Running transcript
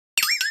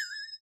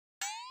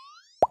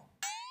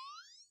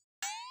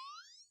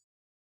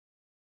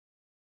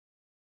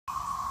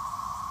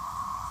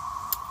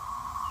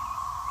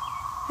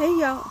Hey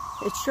y'all,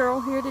 it's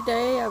Cheryl here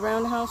today,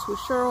 Around the House with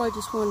Cheryl. I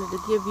just wanted to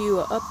give you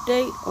an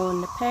update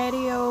on the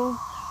patio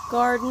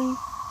garden.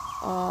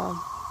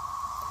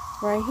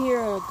 Right here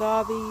are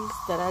agaves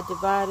that I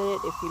divided.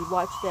 If you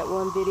watched that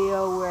one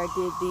video where I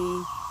did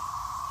the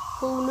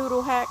pool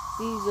noodle hack,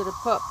 these are the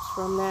pups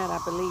from that, I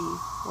believe,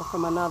 or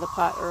from another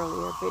pot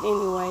earlier. But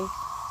anyway,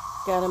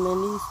 got them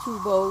in these two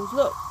bowls.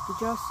 Look,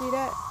 did y'all see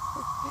that?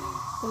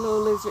 The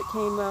little lizard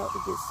came out to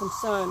get some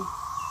sun.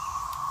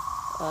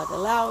 The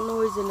loud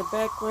noise in the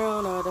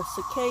background are the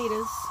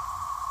cicadas.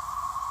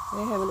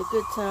 They're having a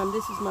good time.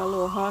 This is my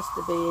little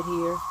hosta bed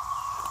here.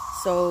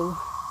 So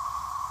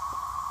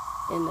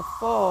in the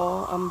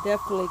fall, I'm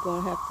definitely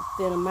going to have to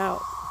thin them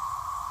out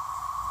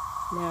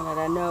now that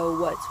I know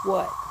what's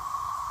what.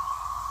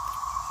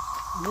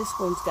 And this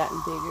one's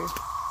gotten bigger.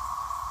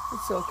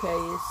 It's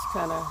okay. It's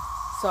kind of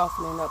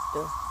softening up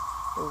the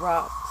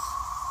rocks.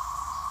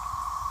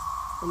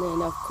 And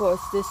then, of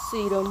course, this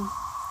sedum.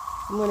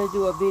 I'm going to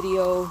do a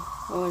video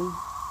on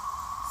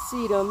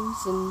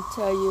sedums and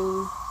tell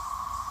you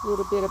a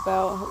little bit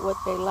about what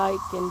they like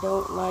and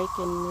don't like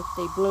and if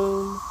they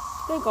bloom.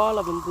 I think all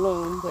of them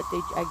bloom, but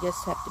they, I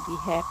guess, have to be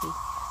happy.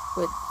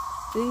 But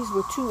these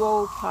were two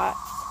old pots,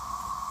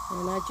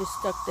 and I just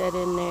stuck that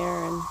in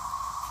there. And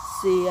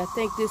see, I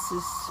think this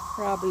is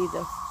probably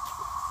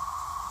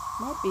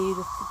might be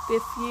the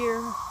 5th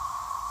year.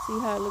 See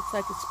how it looks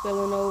like it's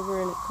spilling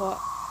over and it caught.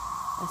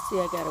 I see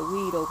I got a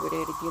weed over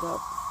there to get up.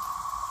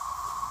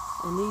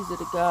 And these are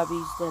the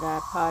agaves that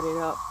I potted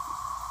up.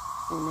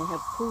 And they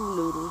have pool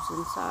noodles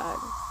inside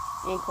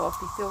and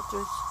coffee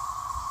filters.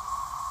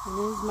 And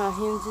there's my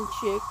hens and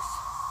chicks.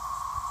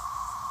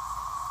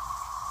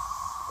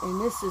 And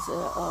this is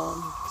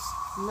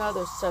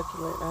another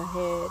succulent I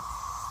had.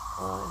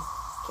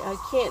 I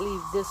can't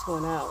leave this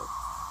one out.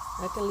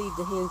 I can leave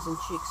the hens and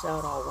chicks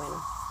out all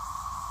winter.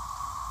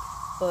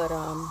 But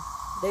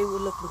they were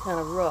looking kind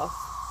of rough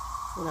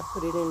when I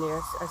put it in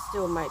there. I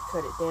still might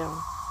cut it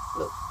down.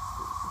 Look.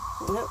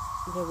 Yep,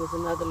 there was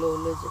another little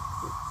lizard,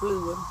 blue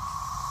one.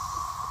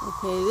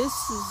 Okay,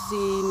 this is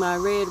my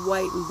red,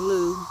 white, and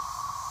blue.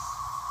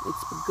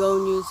 It's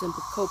begonias and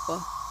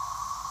bacopa.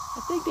 I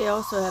think they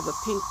also have a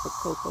pink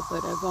bacopa,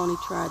 but I've only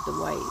tried the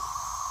white.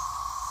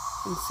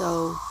 And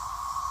so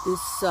this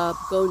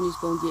begonia's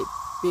going to get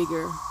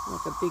bigger,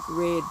 like a big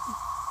red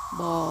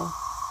ball.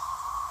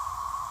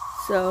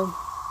 So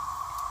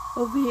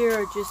over here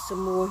are just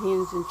some more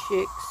hens and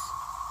chicks.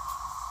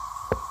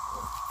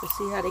 You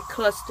see how they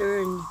cluster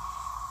and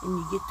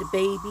you get the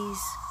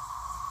babies.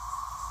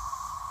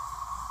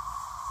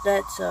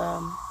 That's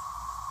I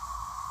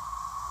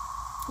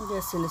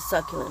guess in the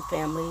succulent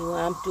family. Well,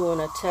 I'm doing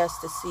a test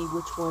to see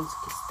which ones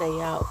can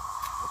stay out.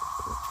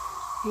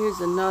 Here's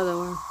another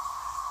one,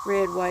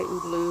 red, white,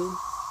 and blue.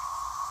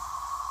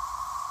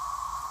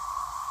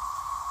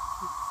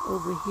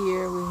 Over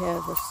here we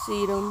have a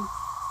sedum.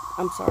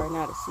 I'm sorry,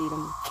 not a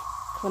sedum,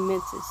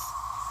 clematis.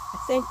 I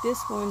think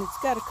this one, it's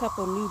got a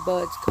couple new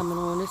buds coming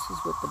on. This is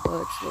what the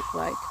buds look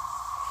like.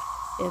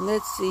 And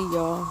let's see,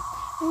 y'all.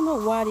 I don't know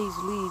why these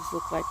leaves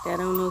look like that.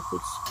 I don't know if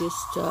it's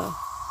just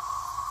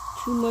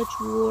too much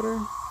water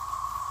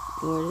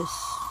or this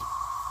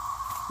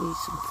needs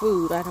some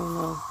food. I don't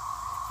know.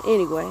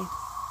 Anyway,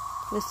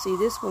 let's see.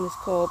 This one is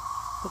called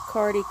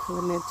Patio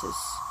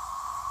clematis.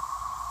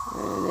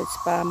 And it's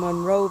by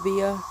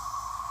Monrovia.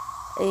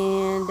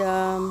 And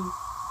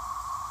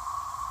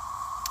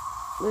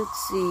let's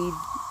see.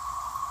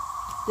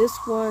 This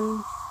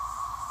one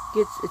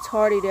it's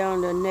hardy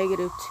down to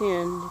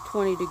 -10 to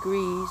 20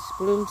 degrees.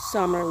 Blooms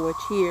summer, which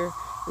here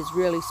is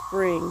really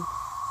spring.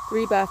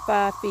 3 by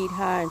 5 feet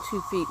high and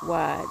 2 feet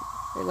wide.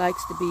 It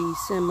likes to be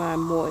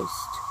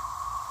semi-moist.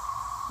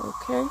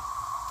 Okay,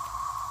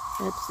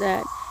 that's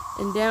that.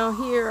 And down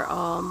here,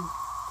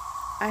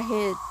 I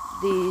had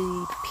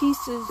the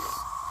pieces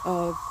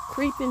of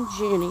creeping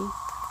Jenny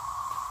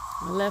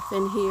I left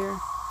in here,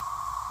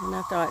 and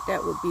I thought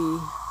that would be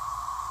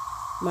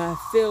my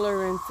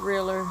filler and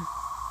thriller.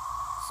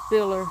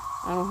 Spiller.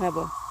 I don't have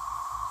a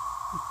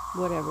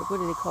whatever. What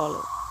do they call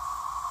it?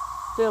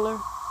 Filler,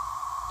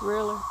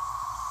 thriller,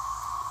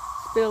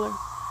 spiller.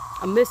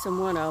 I'm missing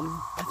one of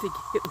them. I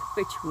forget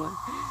which one.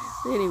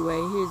 But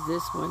anyway, here's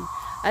this one.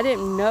 I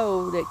didn't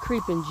know that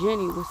creeping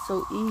Jenny was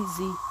so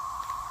easy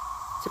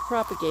to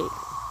propagate.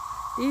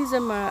 These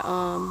are my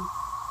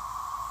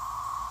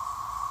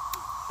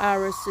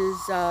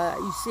irises.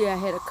 You see, I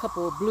had a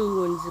couple of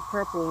blue ones and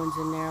purple ones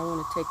in there. I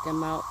want to take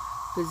them out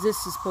because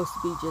this is supposed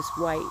to be just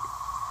white.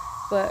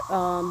 But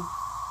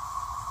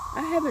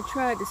I haven't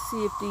tried to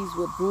see if these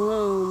would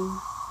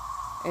bloom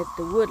at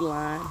the wood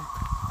line.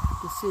 You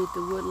can see at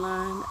the wood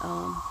line.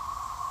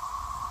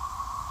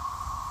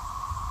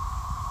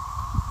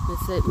 They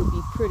said it would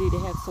be pretty to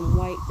have some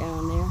white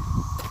down there.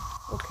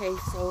 Okay,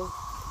 so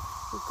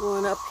we're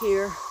going up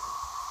here.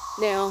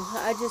 Now,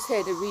 I just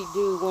had to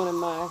redo one of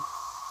my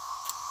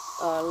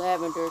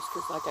lavenders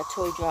because, like I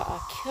told y'all, I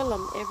kill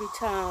them every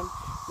time.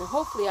 Now,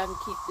 hopefully I can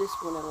keep this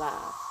one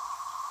alive.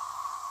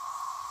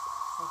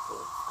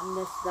 Okay, I'm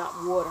just not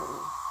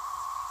watering.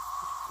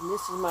 And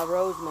this is my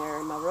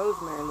rosemary. My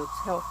rosemary looks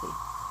healthy.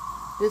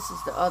 This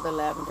is the other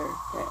lavender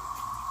that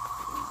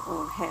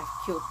on half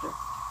kilter.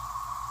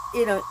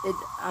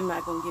 I'm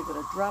not going to give it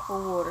a drop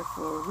of water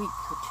for a week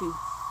or two.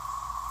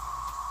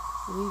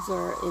 These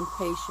are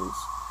impatiens.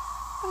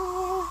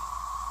 I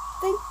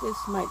think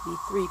this might be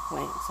 3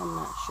 plants. I'm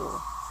not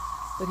sure.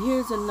 But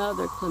here's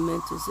another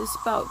clematis. It's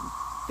about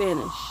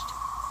finished.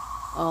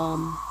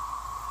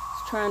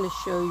 Just trying to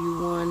show you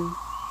one.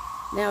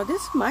 Now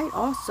this might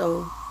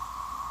also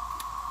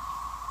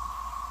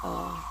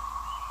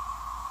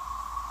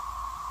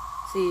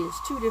see, there's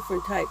 2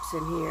 different types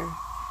in here.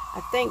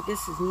 I think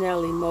this is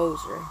Nellie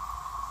Moser,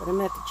 but I'm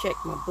going to have to check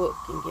my book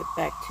and get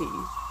back to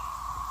you.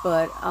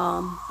 But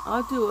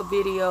I'll do a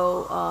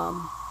video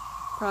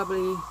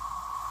probably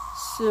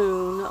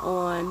soon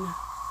on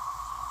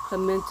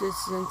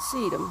clematis and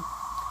sedum.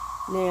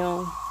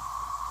 Now,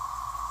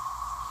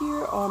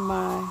 here are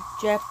my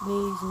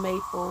Japanese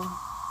maple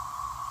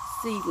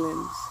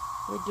seedlings.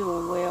 They're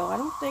doing well. I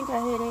don't think I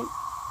had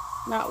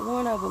not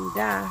one of them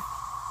die.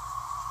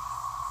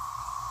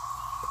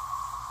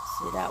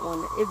 See, that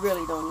one, it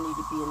really don't need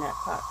to be in that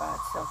pot by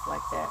itself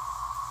like that.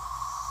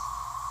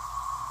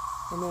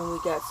 And then we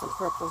got some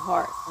purple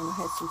heart, and I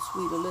had some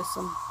sweet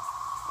alyssum,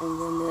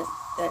 and then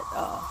that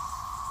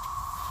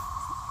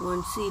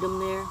one sedum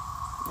there.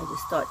 I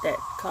just thought that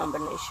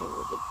combination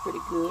would look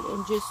pretty good.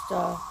 And just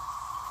some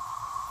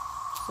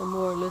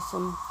more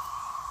alyssum.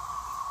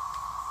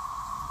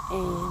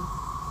 And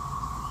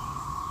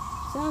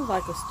sounds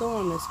like a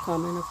storm is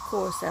coming, of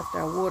course, after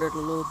I watered a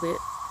little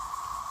bit.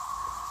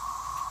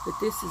 But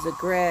this is a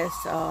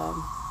grass,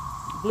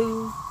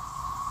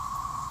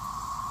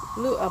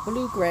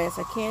 bluegrass.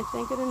 I can't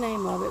think of the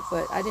name of it,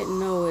 but I didn't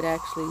know it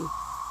actually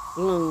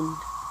bloomed.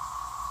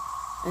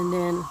 And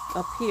then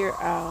up here,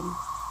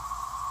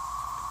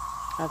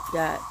 I've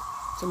got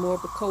some more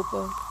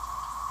bacopa.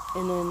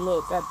 And then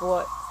look, I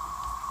bought,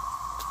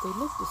 they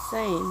look the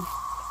same.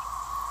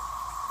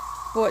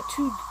 Bought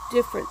 2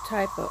 different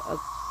type of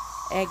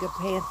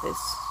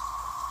agapanthus.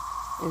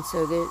 And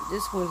so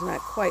this one's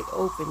not quite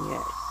open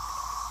yet,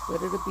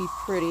 but it'll be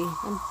pretty.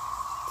 I'm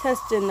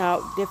testing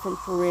out different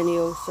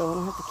perennials, so I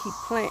don't have to keep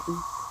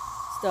planting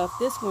stuff.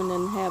 This one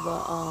doesn't have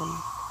a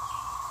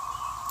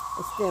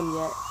stem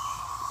yet.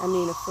 I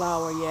mean a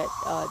flower yet.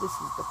 This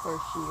is the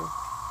first year.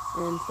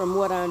 And from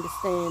what I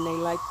understand, they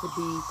like to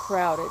be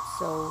crowded.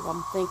 So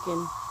I'm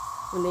thinking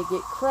when they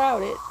get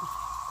crowded,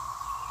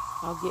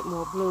 I'll get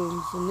more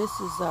blooms. And this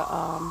is a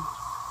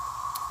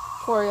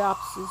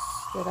coreopsis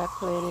that I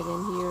planted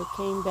in here.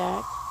 Came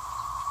back,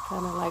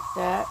 kind of like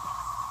that.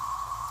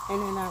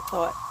 And then I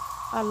thought,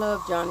 I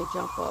love Johnny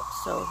Jump Up,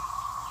 so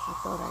I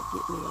thought I'd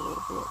get me a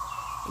little bit.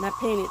 And I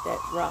painted that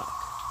rock.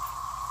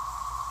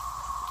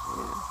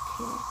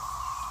 Okay.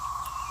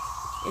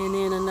 And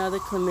then another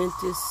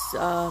clematis,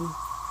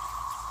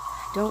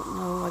 don't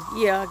know.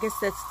 Yeah, I guess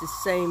that's the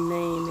same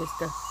name as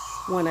the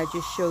one I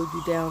just showed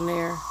you down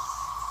there.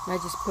 And I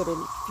just put a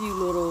few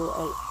little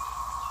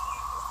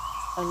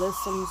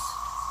alyssums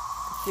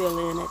to fill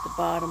in at the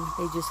bottom.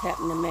 They just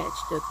happen to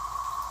match the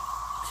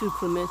 2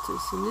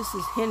 clematis. And this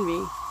is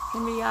Henry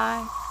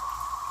I.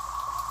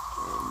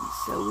 And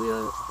so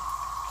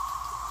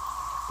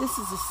this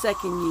is the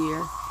 2nd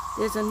year.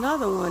 There's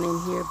another one in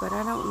here, but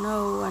I don't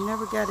know. I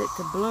never got it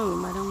to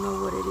bloom. I don't know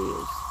what it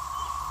is.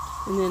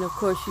 And then, of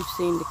course, you've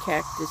seen the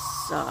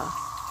cactus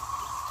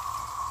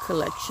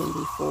collection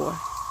before.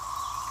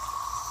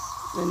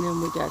 And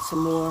then we got some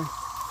more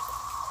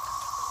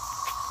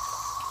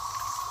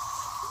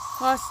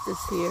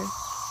hostas here.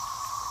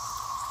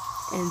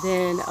 And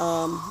then,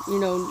 you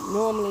know,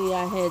 normally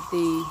I had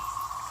the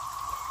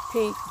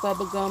pink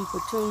bubblegum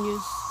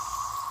petunias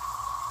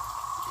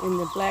in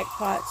the black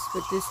pots,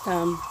 but this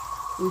time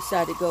we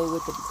decided to go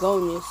with the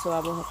begonias, so I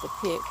won't have to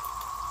pick.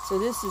 So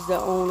this is the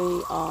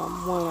only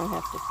one I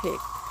have to pick.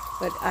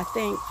 But I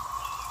think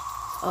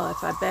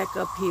if I back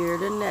up here,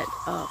 doesn't that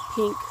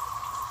pink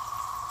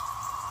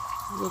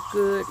look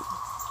good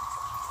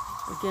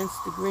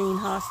against the green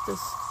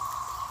hostas?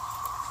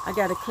 I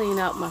got to clean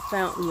out my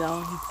fountain,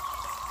 y'all.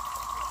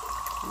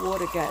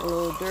 Water got a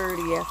little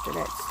dirty after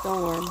that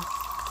storm.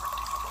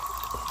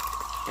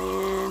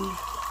 And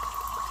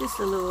just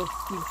a little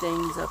few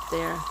things up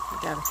there. I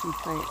got a few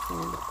plants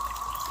in.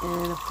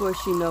 And of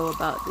course you know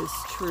about this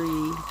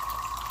tree.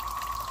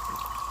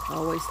 I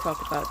always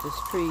talk about this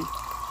tree.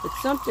 But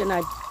something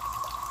I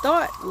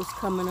thought was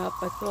coming up.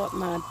 I thought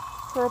my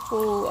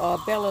purple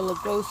Bella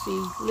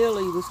Lugosi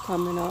lily was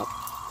coming up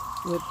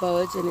with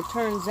buds. And it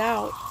turns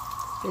out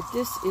that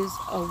this is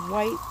a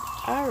white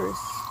iris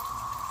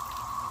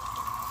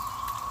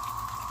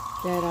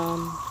that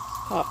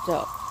popped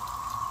up.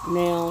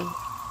 Now,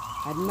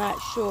 I'm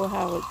not sure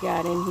how it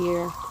got in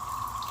here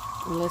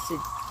unless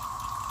it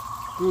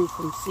grew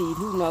from seed.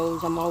 Who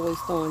knows? I'm always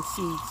throwing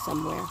seeds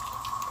somewhere.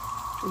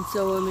 And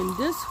so I'm in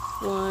this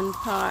one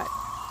pot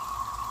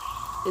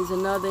is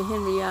another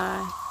Henry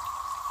I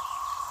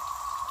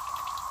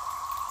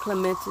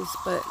clematis,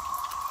 but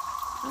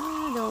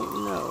I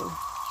don't know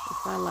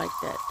if I like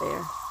that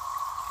there.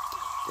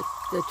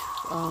 The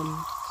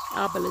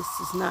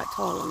obelisk is not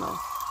tall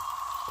enough.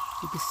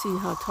 You can see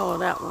how tall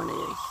that one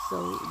is.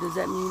 So does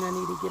that mean I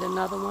need to get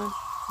another one?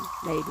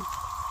 Maybe.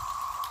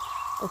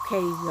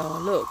 Okay, y'all,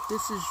 look.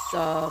 This is,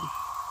 I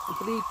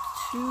believe,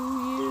 2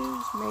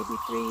 years, maybe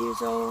 3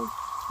 years old.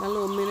 My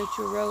little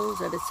miniature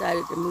rose. I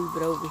decided to move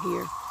it over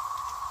here.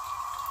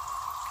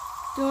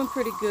 Doing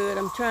pretty good.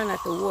 I'm trying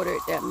not to water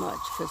it that much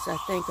because I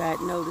think I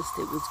had noticed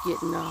it was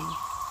getting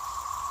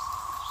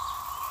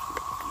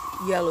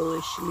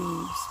yellowish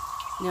leaves.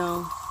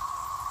 Now,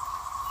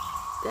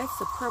 that's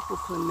the purple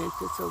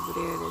clematis over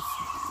there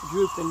that's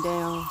drooping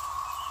down.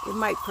 It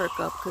might perk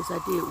up because I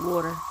did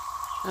water.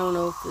 I don't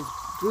know if it's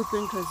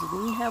drooping because it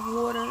didn't have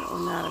water or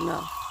not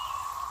enough.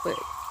 But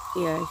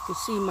yeah, you can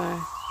see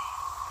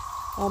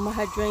all my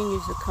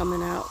hydrangeas are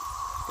coming out.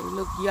 They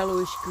look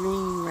yellowish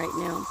green right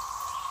now.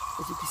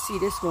 As you can see,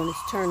 this one is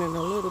turning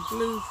a little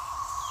blue.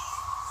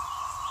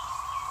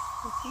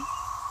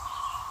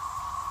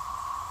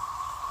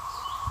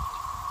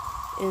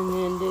 And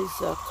then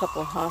there's a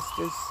couple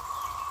hostas.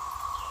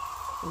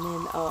 And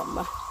then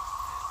my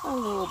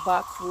little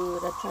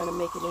boxwood, I'm trying to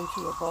make it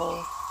into a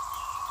ball.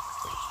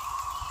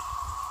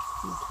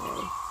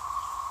 Okay.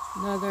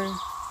 Another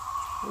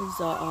is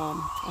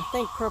I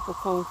think purple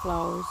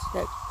coneflowers.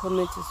 That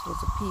clematis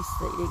was a piece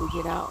that didn't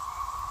get out.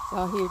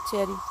 Y'all hear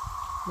Teddy?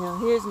 Now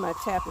here's my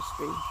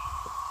tapestry.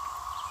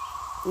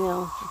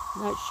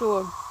 Not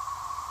sure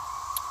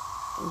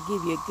I'll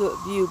give you a good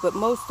view, but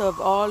most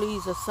of all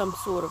these are some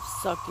sort of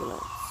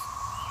succulents.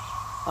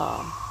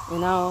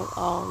 And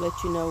I'll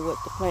let you know what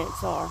the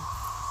plants are.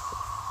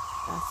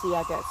 I see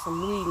I got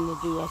some weeding to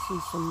do. I see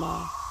some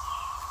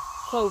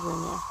clover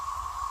in there.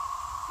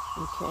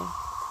 Okay.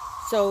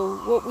 So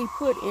what we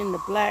put in the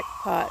black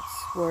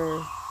pots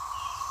were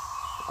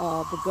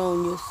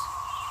begonias.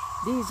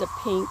 These are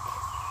pink,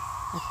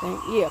 I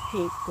think. Yeah,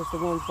 pink, because the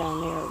ones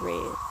down there are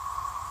red.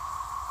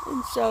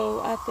 And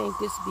so I think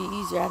this would be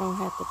easier. I don't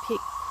have to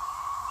pick.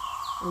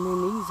 And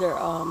then these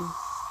are,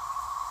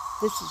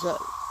 this is a,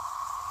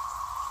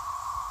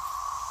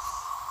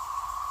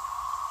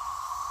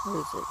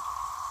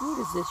 what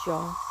is this,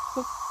 y'all?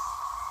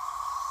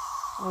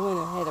 I went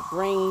and had a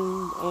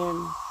brain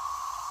and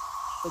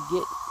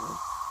forget.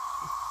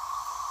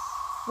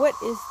 What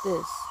is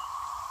this?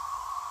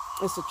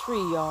 It's a tree,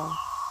 y'all.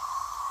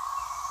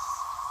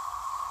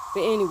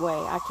 But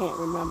anyway, I can't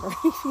remember.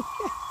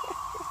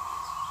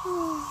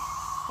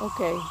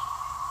 Okay.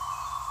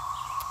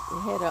 We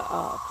had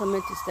a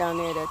clematis down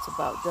there that's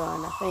about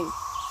done. I think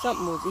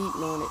something was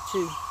eating on it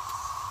too.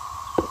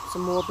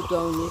 Some more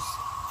begonias.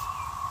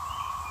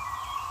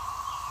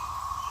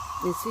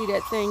 You see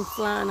that thing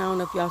flying? I don't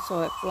know if y'all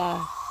saw it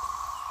fly.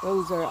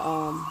 Those are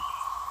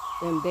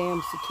them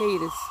damn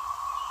cicadas.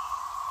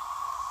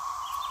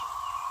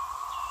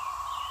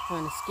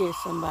 Trying to scare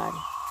somebody.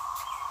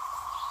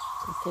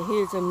 Okay,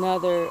 here's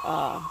another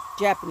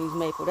Japanese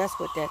maple. That's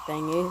what that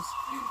thing is.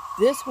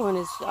 This one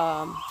is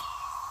a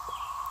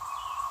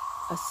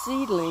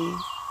seedling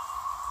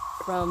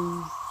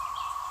from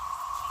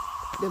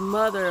the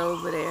mother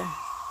over there,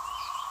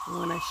 the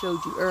one I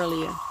showed you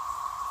earlier.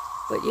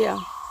 But yeah,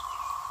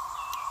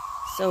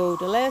 so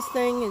the last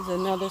thing is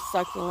another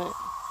succulent.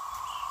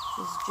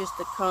 This is just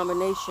a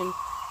combination.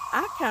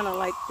 I kind of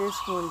like this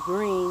one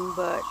green,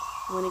 but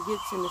when it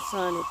gets in the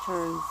sun, it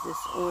turns this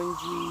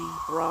orangey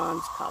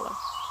bronze color.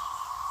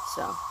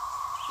 So,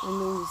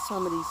 and then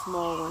some of these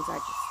small ones I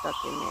just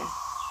stuck in there.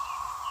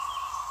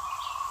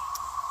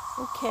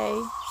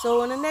 Okay,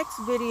 so in the next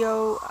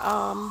video,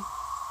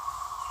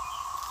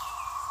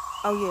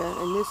 oh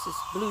yeah, and this is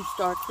blue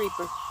star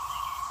creeper.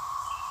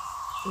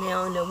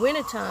 Now in the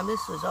wintertime,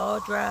 this is all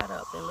dried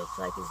up and looks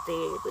like it's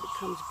dead, but it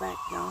comes back,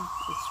 y'all.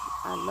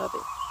 I love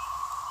it.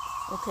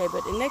 Okay,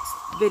 but the next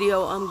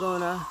video, I'm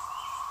gonna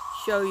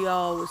show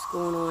y'all what's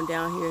going on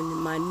down here in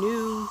my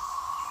new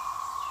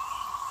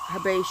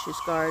herbaceous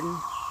garden.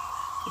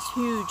 It's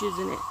huge,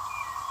 isn't it?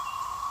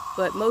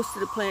 But most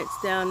of the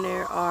plants down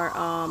there are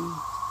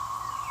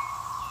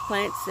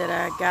plants that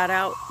I got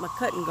out my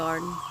cutting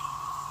garden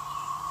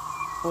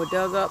or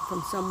dug up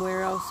from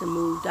somewhere else and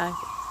moved. I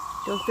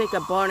don't think I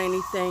bought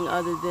anything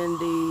other than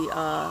the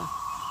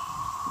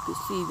you can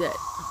see that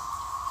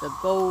the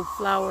gold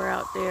flower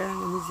out there.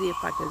 Let me see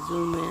if I can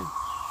zoom in.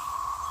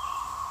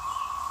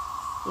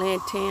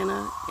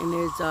 Lantana, and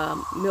there's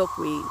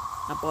milkweed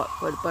I bought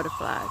for the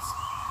butterflies.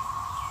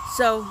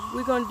 So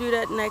we're going to do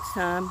that next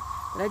time,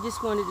 but I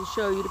just wanted to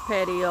show you the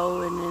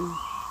patio, and then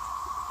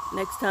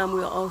next time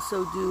we'll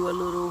also do a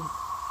little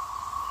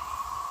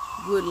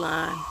wood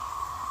line.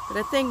 But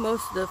I think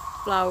most of the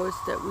flowers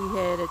that we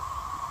had at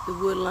the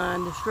wood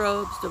line, the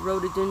shrubs, the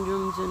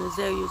rhododendrons and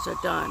azaleas are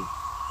done.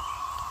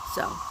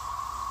 So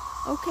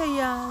okay,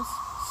 guys,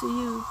 see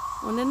you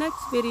on the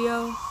next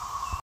video.